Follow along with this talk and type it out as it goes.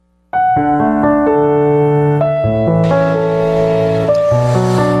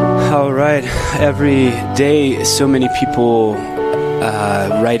every day, so many people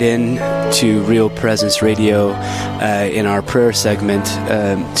write in to Real Presence Radio in our prayer segment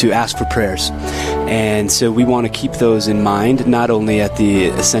to ask for prayers. And so we want to keep those in mind, not only at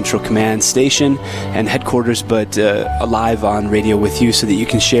the Central Command Station and headquarters, but alive on radio with you so that you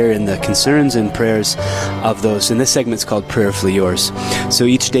can share in the concerns and prayers of those. And this segment's called Prayerfully Yours. So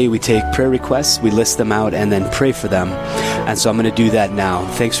each day we take prayer requests, we list them out, and then pray for them. And so I'm going to do that now.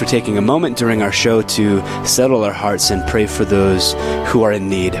 Thanks for taking a moment during our show to settle our hearts and pray for those who are in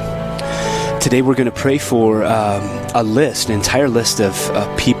need. Today we're going to pray for an entire list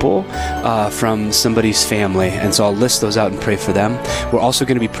of people from somebody's family. And so I'll list those out and pray for them. We're also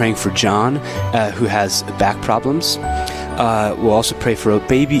going to be praying for John, who has back problems. We'll also pray for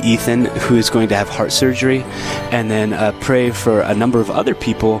baby Ethan, who is going to have heart surgery. And then pray for a number of other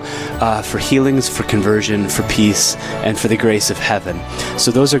people for healings, for conversion, for peace, and for the grace of heaven. So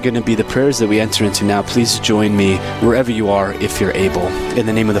those are going to be the prayers that we enter into now. Please join me wherever you are if you're able. In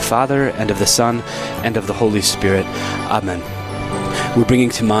the name of the Father, and of the Son, and of the Holy Spirit. Amen. We're bringing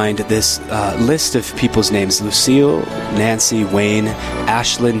to mind this list of people's names: Lucille, Nancy, Wayne,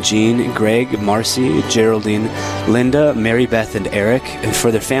 Ashlyn, Jean, Greg, Marcy, Geraldine, Linda, Mary Beth, and Eric. And for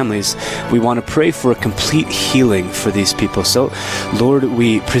their families, we want to pray for a complete healing for these people. So, Lord,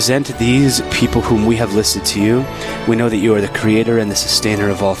 we present these people whom we have listed to you. We know that you are the creator and the sustainer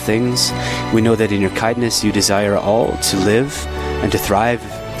of all things. We know that in your kindness you desire all to live and to thrive,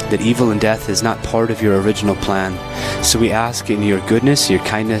 that evil and death is not part of your original plan. So we ask in your goodness, your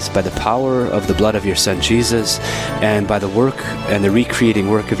kindness, by the power of the blood of your Son Jesus, and by the work and the recreating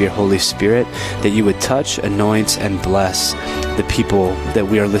work of your Holy Spirit, that you would touch, anoint, and bless the people that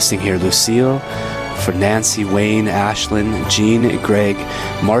we are listing here: Lucille, for Nancy, Wayne, Ashlyn, Jean, Greg,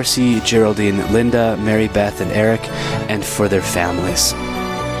 Marcy, Geraldine, Linda, Mary Beth, and Eric, and for their families.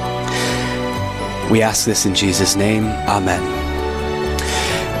 We ask this in Jesus' name. Amen.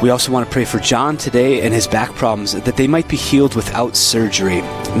 We also want to pray for John today and his back problems, that they might be healed without surgery.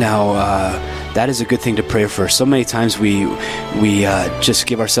 Now, that is a good thing to pray for. So many times we just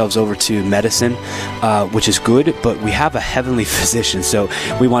give ourselves over to medicine, which is good, but we have a heavenly physician. So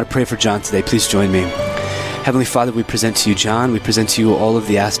we want to pray for John today. Please join me. Heavenly Father, we present to you John. We present to you all of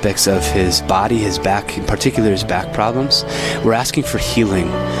the aspects of his body, his back, in particular his back problems. We're asking for healing,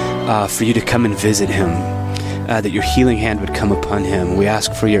 for you to come and visit him. That your healing hand would come upon him. We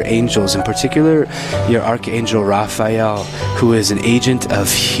ask for your angels, in particular your Archangel Raphael, who is an agent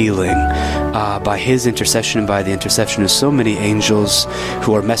of healing. By his intercession and by the intercession of so many angels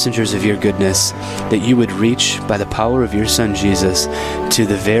who are messengers of your goodness, that you would reach by the power of your Son Jesus to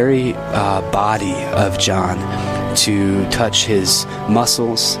the very body of John, to touch his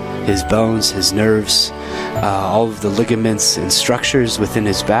muscles, his bones, his nerves, all of the ligaments and structures within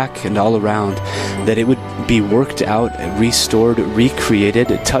his back and all around, that it would be worked out, restored, recreated,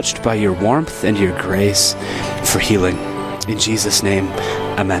 touched by your warmth and your grace for healing. In Jesus' name,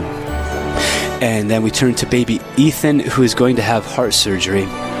 amen. And then we turn to baby Ethan, who is going to have heart surgery.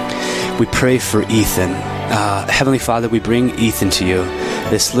 We pray for Ethan. Heavenly Father, we bring Ethan to you,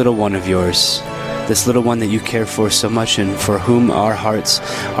 this little one of yours, this little one that you care for so much and for whom our hearts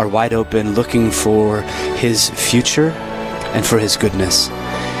are wide open, looking for his future and for his goodness.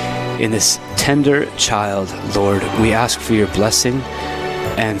 In this tender child, Lord, we ask for your blessing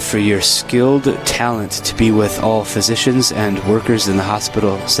and for your skilled talent to be with all physicians and workers in the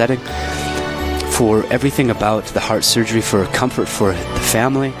hospital setting, for everything about the heart surgery, for comfort for the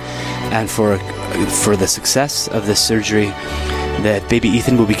family, and for the success of this surgery, that baby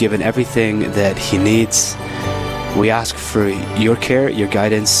Ethan will be given everything that he needs. We ask for your care, your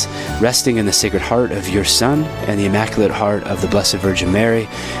guidance, resting in the Sacred Heart of your Son and the Immaculate Heart of the Blessed Virgin Mary,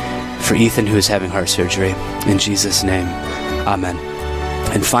 for Ethan, who is having heart surgery. In Jesus' name, amen.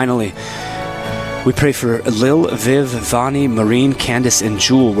 And finally, we pray for Lil, Viv, Vani, Maureen, Candace, and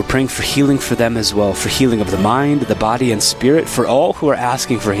Jewel. We're praying for healing for them as well, for healing of the mind, the body, and spirit, for all who are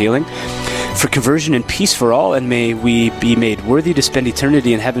asking for healing, for conversion and peace for all, and may we be made worthy to spend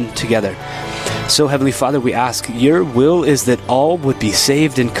eternity in heaven together. So, Heavenly Father, we ask, your will is that all would be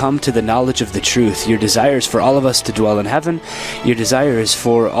saved and come to the knowledge of the truth. Your desire is for all of us to dwell in heaven. Your desire is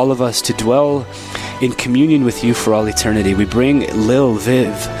for all of us to dwell in communion with you for all eternity. We bring Lil,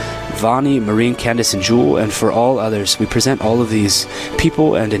 Viv, Vani, Maureen, Candace, and Jewel, and for all others, we present all of these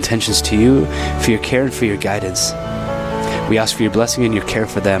people and intentions to you for your care and for your guidance. We ask for your blessing and your care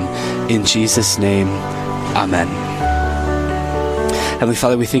for them. In Jesus' name, amen. Heavenly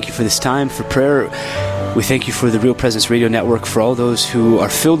Father, we thank you for this time, for prayer. We thank you for the Real Presence Radio Network, for all those who are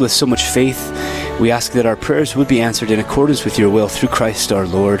filled with so much faith We ask that our prayers would be answered in accordance with your will through Christ our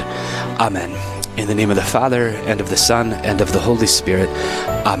Lord. Amen. In the name of the Father, and of the Son, and of the Holy Spirit.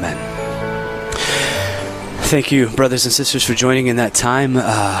 Amen. Thank you, brothers and sisters, for joining in that time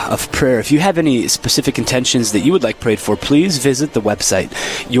of prayer. If you have any specific intentions that you would like prayed for, please visit the website,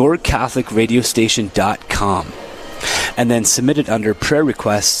 yourcatholicradiostation.com, and then submit it under prayer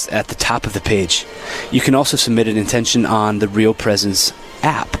requests at the top of the page. You can also submit an intention on the Real Presence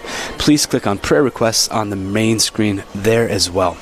app. Please click on prayer requests on the main screen there as well.